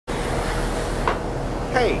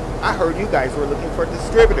Hey, I heard you guys were looking for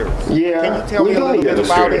distributors. Yeah, Can you tell me we a do little need a bit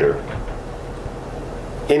about it? distributor.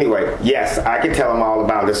 Anyway, yes, I can tell them all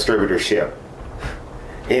about distributorship.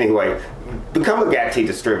 Anyway, become a Gat Tea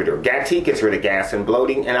distributor. Gat Tea gets rid of gas and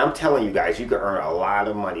bloating, and I'm telling you guys, you can earn a lot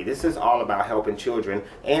of money. This is all about helping children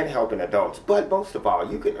and helping adults, but most of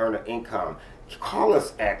all, you can earn an income. Call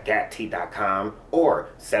us at gattea.com or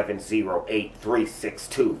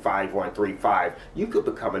 708-362-5135. You could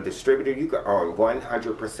become a distributor. You could earn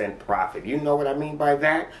 100% profit. You know what I mean by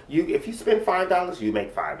that? If you spend $5, you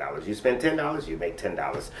make $5. You spend $10, you make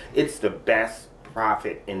 $10. It's the best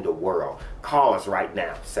profit in the world. Call us right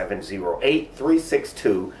now,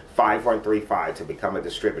 708-362-5135 to become a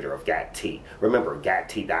distributor of Gat Tea. Remember,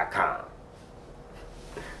 gattea.com.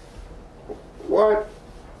 What?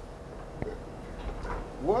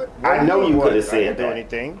 What? I know you could have said I didn't do that.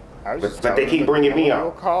 anything. I was just But they telling keep them bringing me to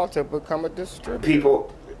up. call to become a distributor.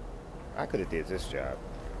 People, I could have did this job.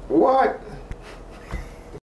 what?